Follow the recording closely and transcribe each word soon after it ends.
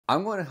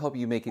I'm going to help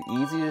you make it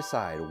easy to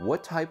decide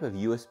what type of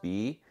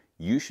USB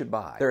you should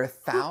buy. There are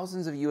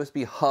thousands of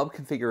USB hub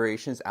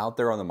configurations out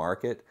there on the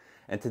market,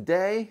 and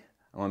today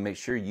I want to make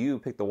sure you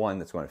pick the one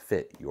that's going to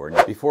fit your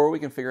needs. Before we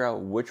can figure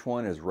out which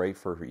one is right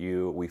for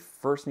you, we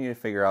first need to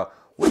figure out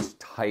which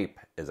type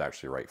is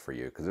actually right for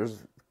you, because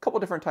there's a couple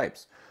different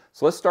types.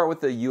 So let's start with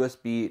the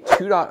USB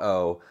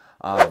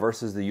 2.0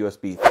 versus the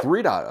USB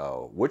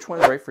 3.0. Which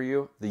one is right for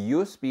you? The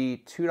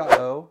USB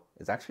 2.0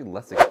 is actually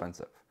less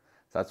expensive.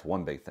 So that's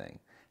one big thing.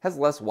 Has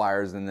less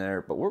wires in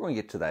there, but we're going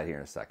to get to that here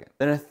in a second.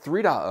 Then a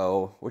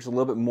 3.0, which is a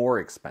little bit more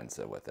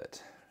expensive with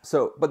it.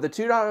 But the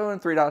 2.0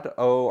 and 3.0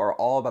 are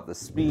all about the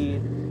speed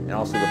and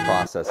also the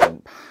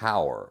processing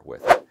power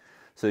with it.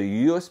 So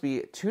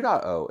USB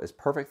 2.0 is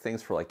perfect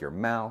things for like your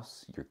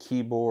mouse, your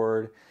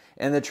keyboard,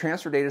 and the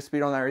transfer data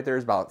speed on that right there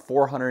is about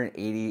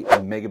 480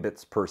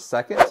 megabits per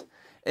second,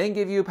 and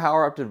give you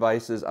power up to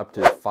devices up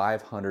to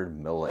 500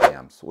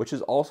 milliamps, which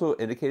is also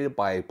indicated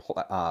by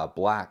a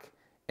black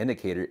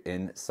indicator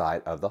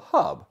inside of the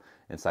hub,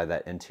 inside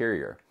that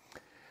interior.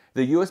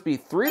 The USB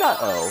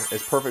 3.0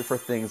 is perfect for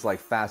things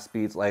like fast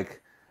speeds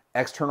like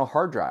external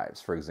hard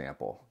drives, for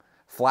example,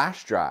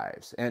 flash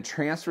drives, and it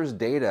transfers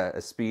data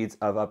at speeds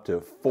of up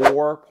to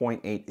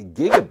 4.8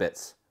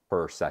 gigabits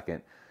per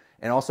second,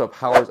 and also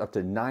powers up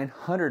to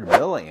 900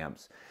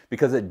 milliamps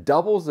because it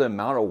doubles the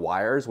amount of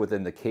wires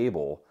within the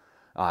cable.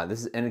 This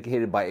is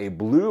indicated by a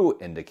blue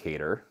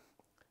indicator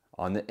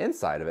on the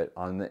inside of it,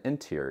 on the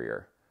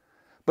interior.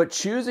 But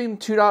choosing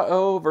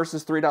 2.0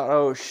 versus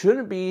 3.0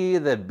 shouldn't be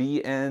the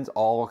be ends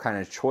all kind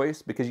of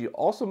choice, because you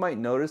also might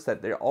notice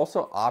that there are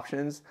also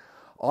options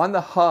on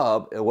the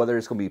hub, whether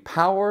it's going to be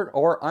powered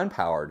or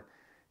unpowered.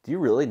 Do you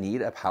really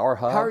need a power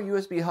hub? Power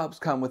USB hubs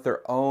come with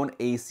their own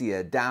AC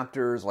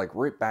adapters, like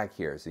right back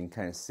here. So you can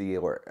kind of see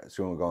where it's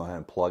going to go ahead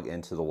and plug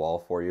into the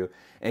wall for you.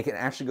 And it can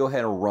actually go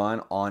ahead and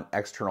run on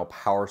external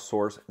power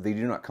source. They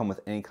do not come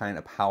with any kind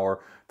of power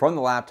from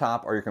the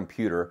laptop or your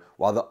computer,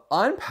 while the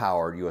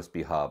unpowered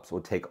USB hubs will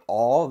take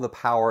all the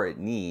power it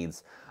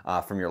needs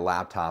from your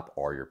laptop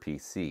or your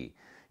PC.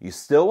 You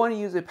still want to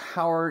use a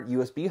powered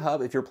USB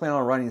hub if you're planning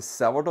on running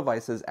several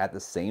devices at the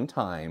same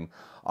time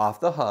off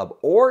the hub,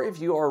 or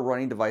if you are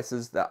running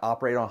devices that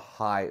operate on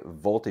high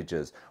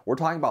voltages. We're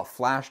talking about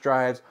flash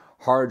drives,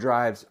 hard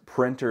drives,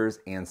 printers,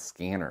 and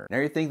scanners. Now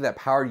you think that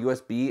powered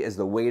USB is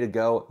the way to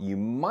go, you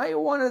might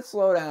want to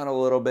slow down a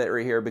little bit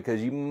right here,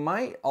 because you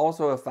might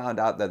also have found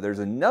out that there's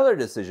another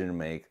decision to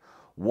make,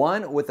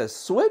 one with a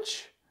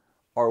switch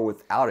or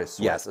without a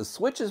switch. Yes, a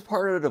switch is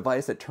part of the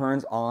device that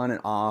turns on and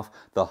off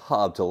the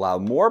hub to allow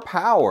more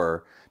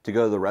power to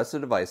go to the rest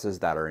of the devices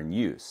that are in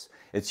use.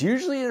 It's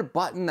usually a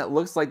button that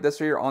looks like this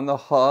here on the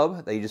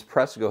hub that you just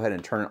press to go ahead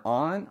and turn it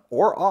on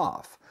or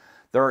off.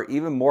 There are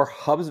even more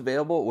hubs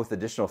available with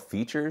additional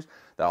features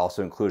that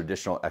also include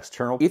additional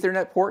external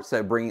Ethernet ports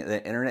that bring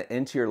the internet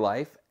into your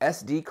life,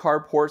 SD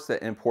card ports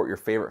that import your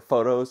favorite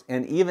photos,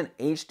 and even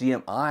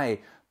HDMI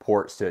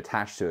ports to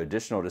attach to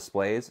additional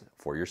displays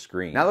for your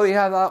screen. Now that we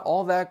have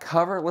all that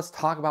covered, let's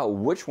talk about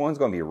which one's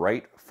going to be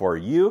right for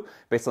you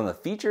based on the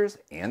features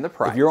and the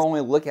price. If you're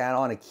only looking at it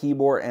on a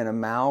keyboard and a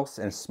mouse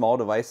and small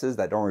devices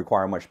that don't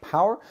require much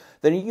power,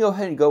 then you can go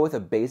ahead and go with a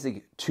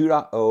basic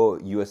 2.0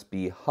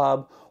 USB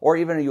hub, or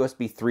even a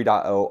USB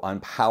 3.0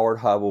 unpowered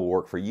hub will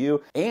work for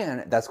you,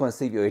 and that's going to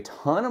save you a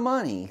ton of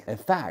money. In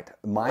fact,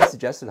 my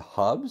suggested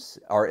hubs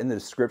are in the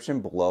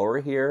description below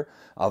right here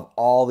of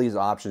all these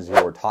options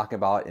here we're talking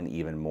about and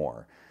even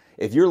more.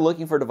 If you're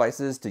looking for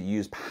devices to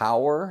use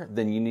power,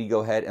 then you need to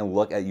go ahead and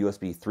look at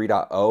USB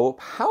 3.0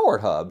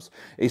 powered hubs,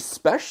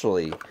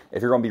 especially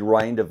if you're going to be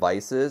running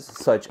devices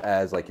such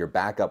as like your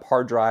backup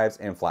hard drives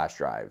and flash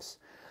drives.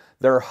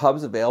 There are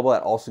hubs available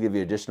that also give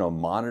you additional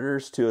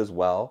monitors too as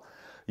well.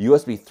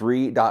 USB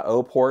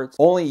 3.0 ports,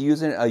 only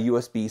using a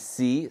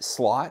USB-C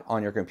slot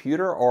on your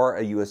computer or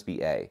a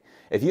USB-A.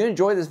 If you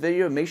enjoyed this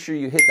video, make sure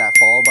you hit that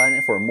follow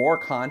button for more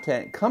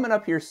content coming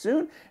up here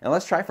soon. And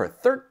let's try for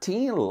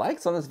 13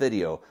 likes on this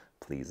video.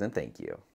 Please and thank you.